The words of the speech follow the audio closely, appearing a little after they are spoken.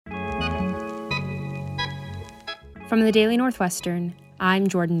From the Daily Northwestern, I'm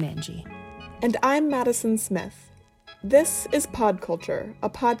Jordan Manji. And I'm Madison Smith. This is Podculture, a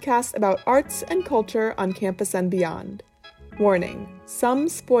podcast about arts and culture on campus and beyond. Warning, some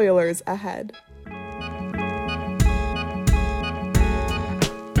spoilers ahead.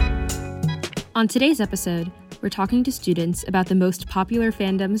 On today's episode, we're talking to students about the most popular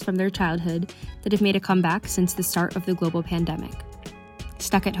fandoms from their childhood that have made a comeback since the start of the global pandemic.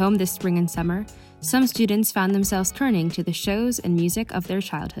 Stuck at home this spring and summer, some students found themselves turning to the shows and music of their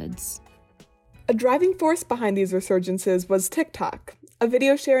childhoods. A driving force behind these resurgences was TikTok, a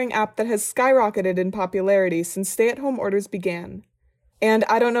video sharing app that has skyrocketed in popularity since stay-at-home orders began. And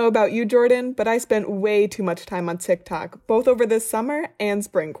I don't know about you, Jordan, but I spent way too much time on TikTok, both over this summer and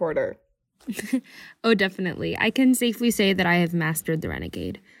spring quarter. Oh, definitely. I can safely say that I have mastered the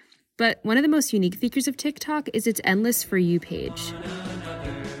renegade. But one of the most unique features of TikTok is its endless For You page.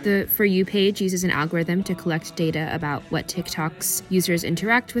 The For You page uses an algorithm to collect data about what TikTok's users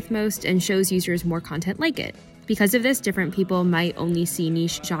interact with most and shows users more content like it. Because of this, different people might only see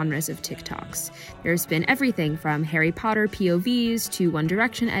niche genres of TikToks. There's been everything from Harry Potter POVs to One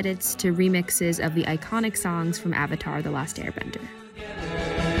Direction edits to remixes of the iconic songs from Avatar: The Last Airbender.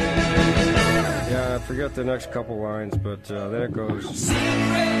 Yeah, I forget the next couple lines, but there it goes.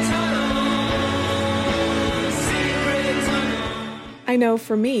 I know,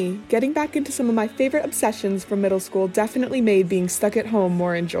 for me, getting back into some of my favorite obsessions from middle school definitely made being stuck at home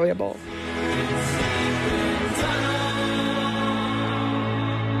more enjoyable.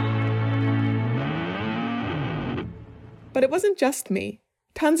 But it wasn't just me.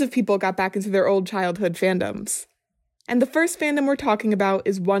 Tons of people got back into their old childhood fandoms. And the first fandom we're talking about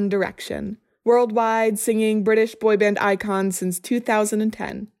is One Direction, worldwide singing British boy band icon since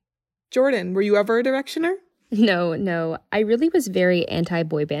 2010. Jordan, were you ever a Directioner? No. I really was very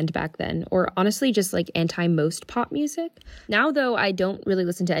anti-boy band back then, or honestly just like anti-most pop music. Now, though, I don't really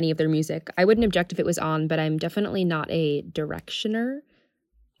listen to any of their music. I wouldn't object if it was on, but I'm definitely not a Directioner.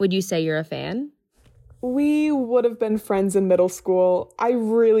 Would you say you're a fan? We would have been friends in middle school. I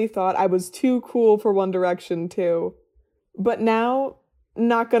really thought I was too cool for One Direction, too. But now,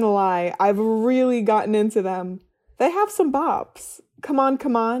 not gonna lie, I've really gotten into them. They have some bops. Come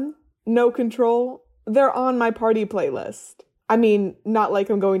On, No Control. They're on my party playlist. I mean, not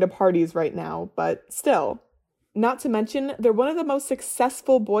like I'm going to parties right now, but still. Not to mention, they're one of the most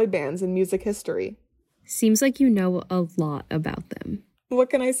successful boy bands in music history. Seems like you know a lot about them.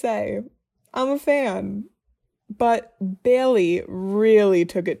 What can I say? I'm a fan. But Bailey really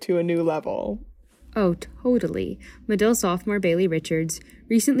took it to a new level. Oh, totally. Medill sophomore Bailey Richards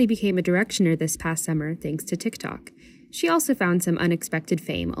recently became a Directioner this past summer thanks to TikTok. She also found some unexpected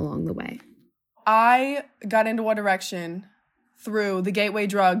fame along the way. I got into One Direction through the gateway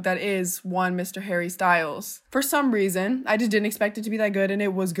drug that is one Mr. Harry Styles. For some reason, I just didn't expect it to be that good, and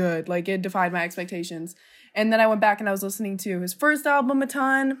it was good. Like, it defied my expectations. And then I went back and I was listening to his first album a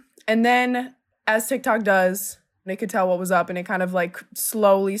ton. And then, as TikTok does, they could tell what was up, and it kind of like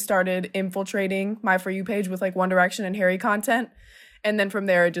slowly started infiltrating my For You page with like One Direction and Harry content. And then from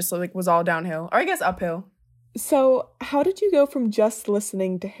there, it just like was all downhill, or I guess uphill. So, how did you go from just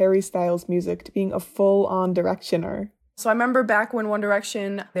listening to Harry Styles music to being a full-on Directioner? So I remember back when One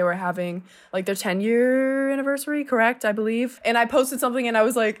Direction, they were having like their 10-year anniversary, correct, I believe. And I posted something and I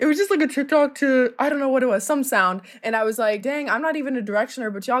was like, it was just like a TikTok to, I don't know what it was, some sound. And I was like, dang, I'm not even a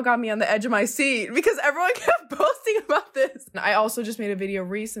Directioner, but y'all got me on the edge of my seat because everyone kept posting about this. And I also just made a video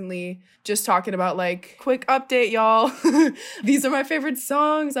recently just talking about like, quick update, y'all. These are my favorite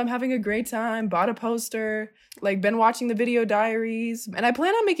songs. I'm having a great time. Bought a poster. Like, been watching the video diaries. And I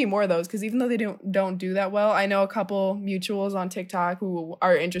plan on making more of those because even though they don't do that well, I know a couple mutuals on TikTok who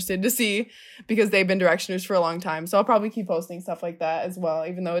are interested to see because they've been Directioners for a long time. So I'll probably keep posting stuff like that as well,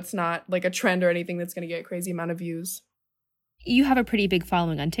 even though it's not like a trend or anything that's going to get a crazy amount of views. You have a pretty big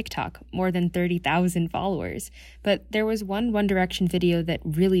following on TikTok, more than 30,000 followers. But there was one One Direction video that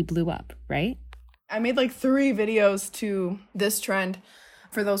really blew up, right? I made like 3 videos to this trend.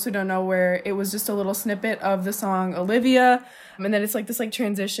 For those who don't know, where it was just a little snippet of the song Olivia. And then it's like this like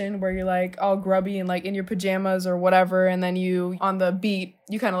transition where you're like all grubby and like in your pajamas or whatever. And then you, on the beat,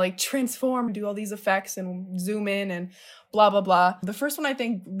 you kind of like transform, do all these effects and zoom in and blah, blah, blah. The first one I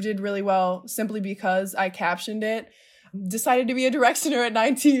think did really well simply because I captioned it. Decided to be a Directioner at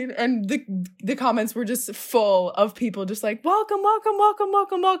 19, and the comments were just full of people just like, welcome.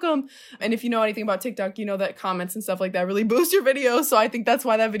 And if you know anything about TikTok, you know that comments and stuff like that really boost your video. So I think that's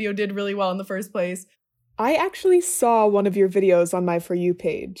why that video did really well in the first place. I actually saw one of your videos on my For You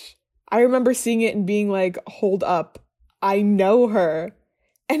page. I remember seeing it and being like, hold up, I know her.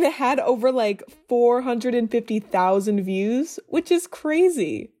 And it had over like 450,000 views, which is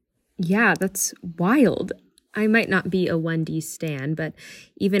crazy. Yeah, that's wild. I might not be a 1D stan, but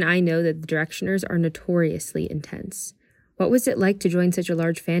even I know that the Directioners are notoriously intense. What was it like to join such a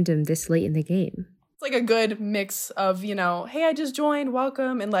large fandom this late in the game? It's like a good mix of, hey, I just joined,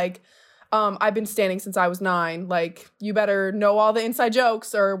 welcome, and like, I've been standing since I was 9. Like, you better know all the inside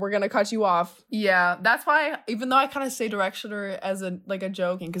jokes or we're gonna cut you off. Yeah, that's why, even though I kind of say Directioner as a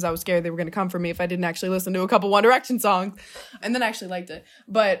joking, because I was scared they were gonna come for me if I didn't actually listen to a couple One Direction songs, and then I actually liked it.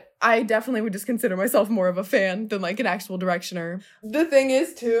 But I definitely would just consider myself more of a fan than like an actual Directioner. The thing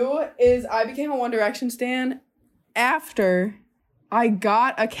is, too, is I became a One Direction stan after I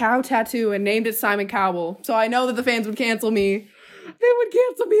got a cow tattoo and named it Simon Cowell. So I know that the fans would cancel me. They would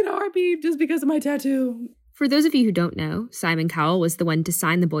cancel me in a heartbeat just because of my tattoo. For those of you who don't know, Simon Cowell was the one to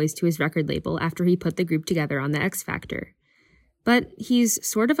sign the boys to his record label after he put the group together on the X Factor. But he's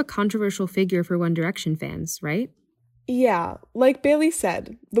sort of a controversial figure for One Direction fans, right? Yeah, like Bailey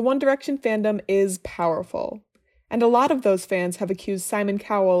said, the One Direction fandom is powerful. And a lot of those fans have accused Simon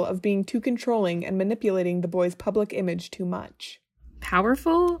Cowell of being too controlling and manipulating the boys' public image too much.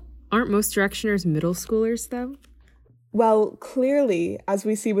 Powerful? Aren't most Directioners middle schoolers, though? Well, clearly, as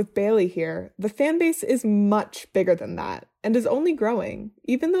we see with Bailey here, the fan base is much bigger than that, and is only growing,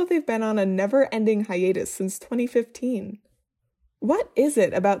 even though they've been on a never-ending hiatus since 2015. What is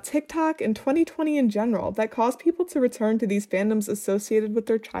it about TikTok and 2020 in general that caused people to return to these fandoms associated with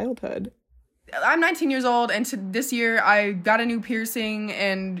their childhood? I'm 19 years old, and this year I got a new piercing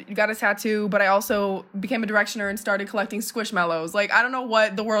and got a tattoo, but I also became a Directioner and started collecting Squishmallows. Like, I don't know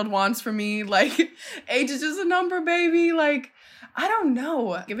what the world wants from me. Like, age is just a number, baby. Like, I don't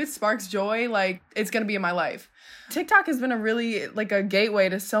know. If it sparks joy, like, it's gonna be in my life. TikTok has been a really, like, a gateway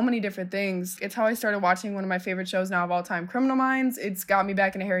to so many different things. It's how I started watching one of my favorite shows now of all time, Criminal Minds. It's got me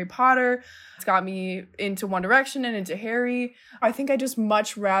back into Harry Potter. It's got me into One Direction and into Harry. I think I just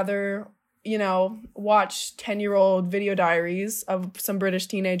much rather watch 10-year-old video diaries of some British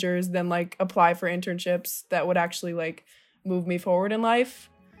teenagers than, like, apply for internships that would actually, like, move me forward in life.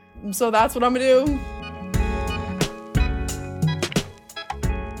 So that's what I'm gonna do.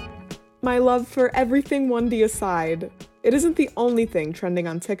 My love for everything 1D aside, it isn't the only thing trending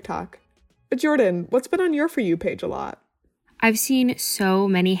on TikTok. Jordan, what's been on your For You page a lot? I've seen so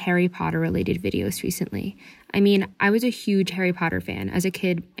many Harry Potter-related videos recently. I mean, I was a huge Harry Potter fan as a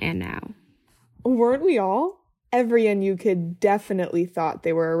kid and now. Weren't we all? Every NU kid definitely thought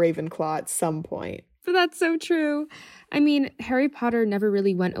they were a Ravenclaw at some point. But that's so true. I mean, Harry Potter never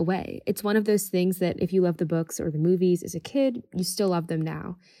really went away. It's one of those things that if you love the books or the movies as a kid, you still love them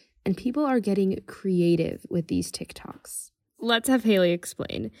now. And people are getting creative with these TikToks. Let's have Haley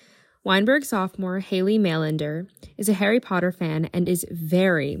explain. Weinberg sophomore Haley Mailander is a Harry Potter fan and is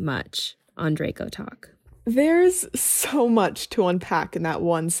very much on Draco Talk. There's so much to unpack in that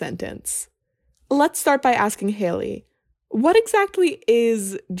one sentence. Let's start by asking Haley, what exactly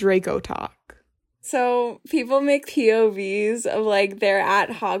is Draco Talk? So people make POVs of, like, they're at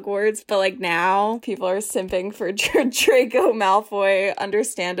Hogwarts, but, like, now people are simping for Draco Malfoy,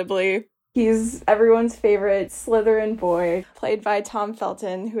 understandably. He's everyone's favorite Slytherin boy, played by Tom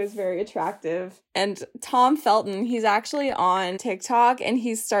Felton, who is very attractive. And Tom Felton, he's actually on TikTok, and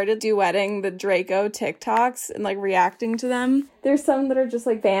he's started duetting the Draco TikToks and, like, reacting to them. There's some that are just,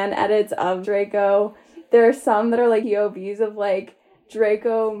 like, fan edits of Draco. There are some that are, like, POVs of, like,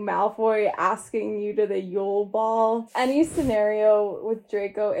 Draco Malfoy asking you to the Yule Ball. Any scenario with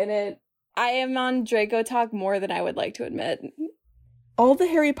Draco in it. I am on Draco Talk more than I would like to admit. All the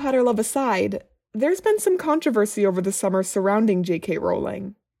Harry Potter love aside, there's been some controversy over the summer surrounding J.K.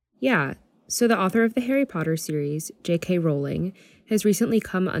 Rowling. Yeah, so the author of the Harry Potter series, J.K. Rowling, has recently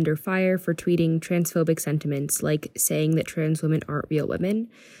come under fire for tweeting transphobic sentiments like saying that trans women aren't real women.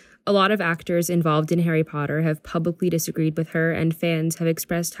 A lot of actors involved in Harry Potter have publicly disagreed with her, and fans have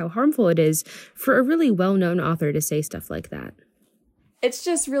expressed how harmful it is for a really well-known author to say stuff like that. It's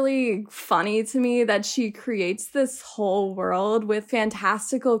just really funny to me that she creates this whole world with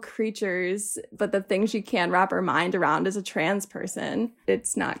fantastical creatures, but the thing she can't wrap her mind around is a trans person.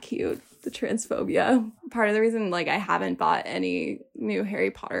 It's not cute, the transphobia. Part of the reason, like, I haven't bought any new Harry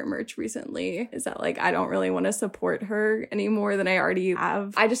Potter merch recently is that, like, I don't really want to support her any more than I already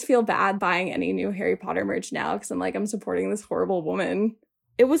have. I just feel bad buying any new Harry Potter merch now because I'm like, I'm supporting this horrible woman.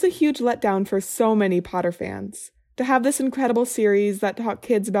 It was a huge letdown for so many Potter fans. To have this incredible series that taught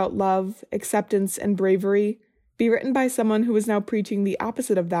kids about love, acceptance, and bravery be written by someone who is now preaching the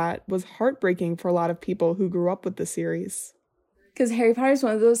opposite of that was heartbreaking for a lot of people who grew up with the series. Because Harry Potter is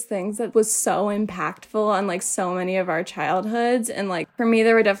one of those things that was so impactful on like so many of our childhoods. And like for me,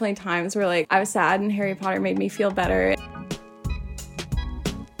 there were definitely times where like I was sad and Harry Potter made me feel better.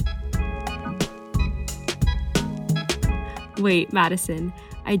 Wait, Madison,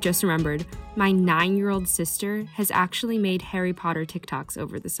 I just remembered. My 9-year-old sister has actually made Harry Potter TikToks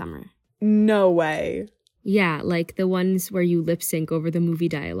over the summer. No way. Yeah, like the ones where you lip sync over the movie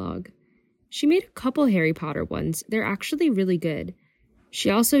dialogue. She made a couple Harry Potter ones. They're actually really good. She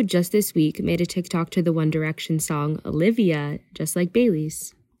also just this week made a TikTok to the One Direction song Olivia, just like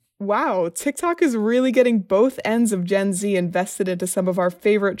Bailey's. Wow, TikTok is really getting both ends of Gen Z invested into some of our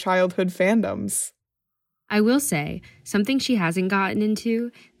favorite childhood fandoms. I will say, something she hasn't gotten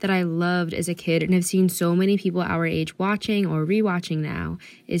into that I loved as a kid and have seen so many people our age watching or rewatching now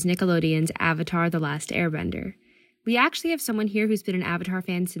is Nickelodeon's Avatar: The Last Airbender. We actually have someone here who's been an Avatar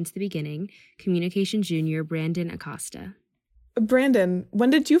fan since the beginning, Communication Junior Brandon Acosta. Brandon, when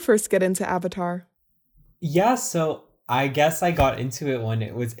did you first get into Avatar? Yeah, so I guess I got into it when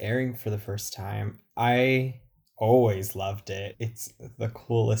it was airing for the first time. I always loved it. It's the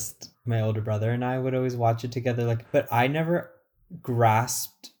coolest. My older brother and I would always watch it together, but I never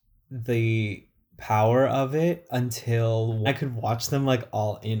grasped the power of it until I could watch them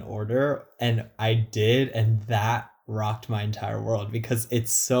all in order, and I did, and that rocked my entire world because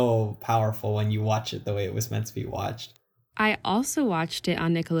it's so powerful when you watch it the way it was meant to be watched. I also watched it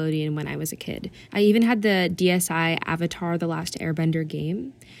on Nickelodeon when I was a kid. I even had the DSi Avatar: The Last Airbender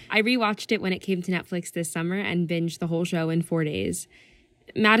game. I rewatched it when it came to Netflix this summer and binged the whole show in 4 days.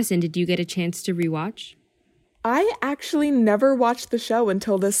 Madison, did you get a chance to rewatch? I actually never watched the show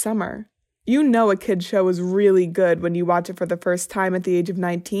until this summer. You know a kid's show is really good when you watch it for the first time at the age of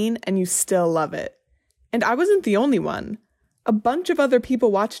 19 and you still love it. And I wasn't the only one. A bunch of other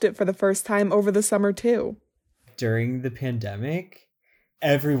people watched it for the first time over the summer too. During the pandemic,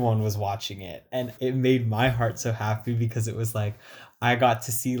 everyone was watching it, and it made my heart so happy because it was I got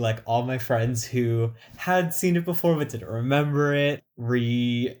to see all my friends who had seen it before but didn't remember it,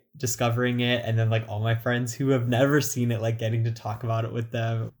 rediscovering it, and then all my friends who have never seen it, getting to talk about it with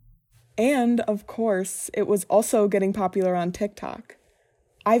them. And, of course, it was also getting popular on TikTok.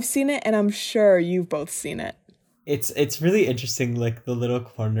 I've seen it, and I'm sure you've both seen it. It's really interesting, the little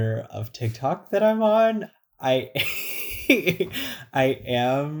corner of TikTok that I'm on. I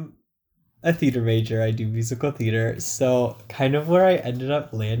am a theater major. I do musical theater. So kind of where I ended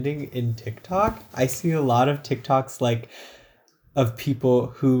up landing in TikTok, I see a lot of TikToks of people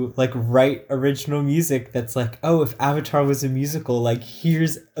who write original music that's oh, if Avatar was a musical,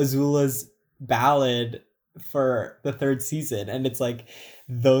 here's Azula's ballad for the 3rd season. And it's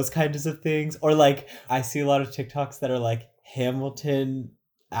those kinds of things. Or I see a lot of TikToks that are Hamilton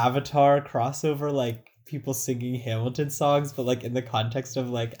Avatar crossover, people singing Hamilton songs, but in the context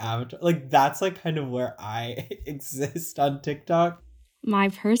of Avatar, that's kind of where I exist on TikTok. My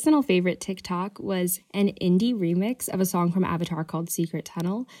personal favorite TikTok was an indie remix of a song from Avatar called Secret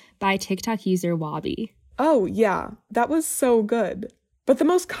Tunnel by TikTok user Wabi. Oh yeah, that was so good. But the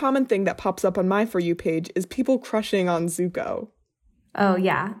most common thing that pops up on my For You page is people crushing on Zuko. Oh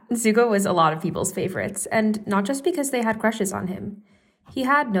yeah, Zuko was a lot of people's favorites, and not just because they had crushes on him. He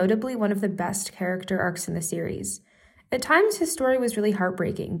had notably one of the best character arcs in the series. At times, his story was really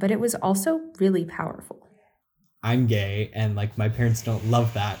heartbreaking, but it was also really powerful. I'm gay, and my parents don't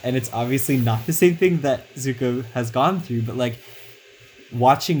love that. And it's obviously not the same thing that Zuko has gone through, but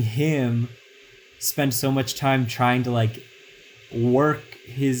watching him spend so much time trying to work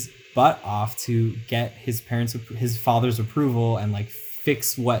his butt off to get his father's approval and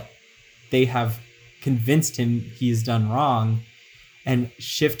fix what they have convinced him he's done wrong, and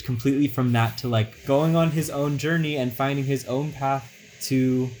shift completely from that to going on his own journey and finding his own path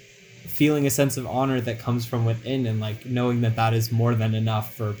to feeling a sense of honor that comes from within, and knowing that that is more than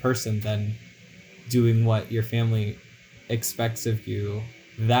enough for a person than doing what your family expects of you.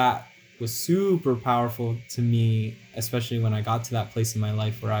 That was super powerful to me, especially when I got to that place in my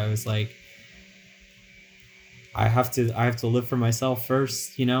life where I was I have to live for myself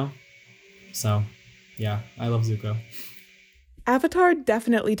first, So yeah, I love Zuko. Avatar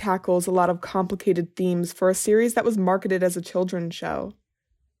definitely tackles a lot of complicated themes for a series that was marketed as a children's show.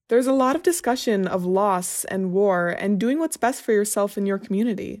 There's a lot of discussion of loss and war and doing what's best for yourself and your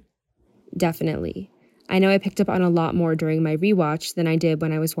community. Definitely. I know I picked up on a lot more during my rewatch than I did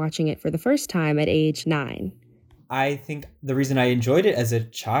when I was watching it for the first time at age 9. I think the reason I enjoyed it as a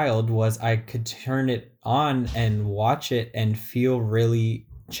child was I could turn it on and watch it and feel really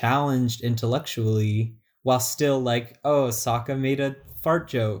challenged intellectually while still oh, Sokka made a fart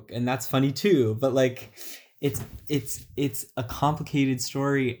joke and that's funny too. But it's a complicated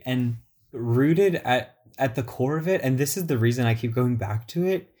story and rooted at the core of it, and this is the reason I keep going back to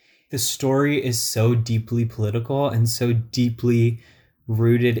it. The story is so deeply political and so deeply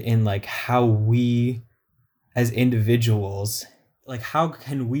rooted in like how we as individuals, like how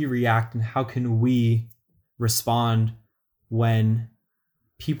can we react and how can we respond when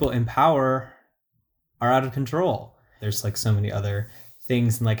people in power are out of control. There's like so many other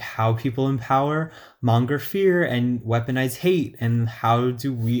things and like how people in power monger fear and weaponize hate, and how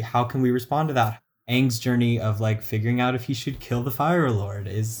can we respond to that. Aang's journey of like figuring out if he should kill the Fire Lord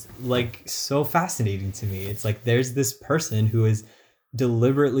is like so fascinating to me. It's like there's this person who is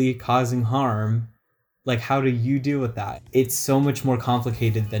deliberately causing harm. Like, how do you deal with that? It's so much more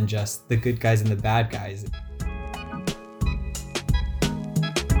complicated than just the good guys and the bad guys.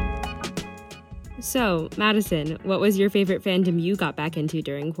 So, Madison, what was your favorite fandom you got back into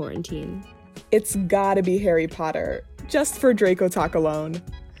during quarantine? It's gotta be Harry Potter, just for Draco talk alone.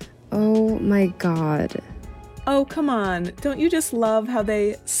 Oh my god. Oh, come on. Don't you just love how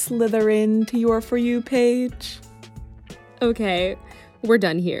they slither into your For You page? Okay, we're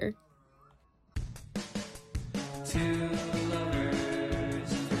done here.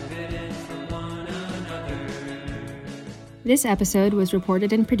 This episode was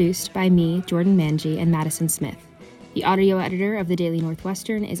reported and produced by me, Jordan Manji, and Madison Smith. The audio editor of the Daily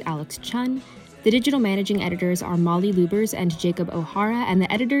Northwestern is Alex Chun. The digital managing editors are Molly Lubers and Jacob O'Hara, and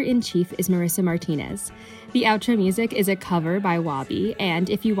the editor-in-chief is Marissa Martinez. The outro music is a cover by Wabi,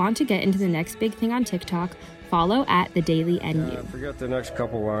 and if you want to get into the next big thing on TikTok, follow at The Daily NU. I forgot the next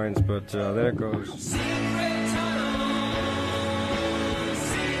couple lines, but there it goes.